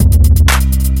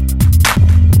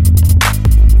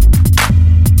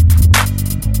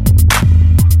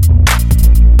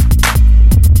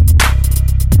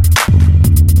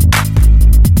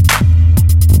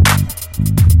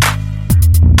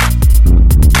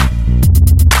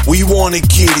wanna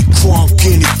get it crunk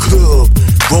in the club,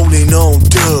 rolling on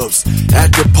dubs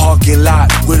at the parking lot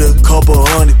with a couple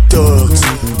hundred thugs.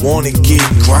 Wanna get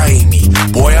grimy,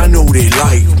 boy, I know they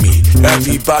like me.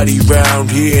 Everybody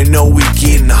round here know we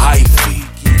getting hyphy.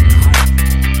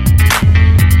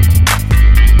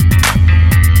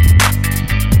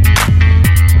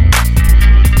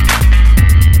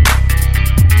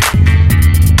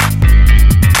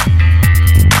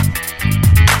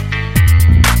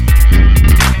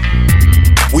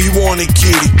 We wanna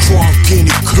get it crunk in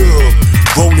the club,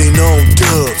 rolling on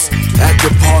dubs at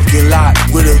the parking lot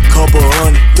with a couple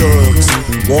hundred thugs.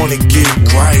 Wanna get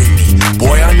grimy,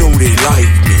 boy, I know they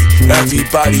like me.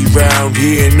 Everybody round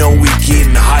here know we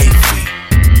getting hyphy.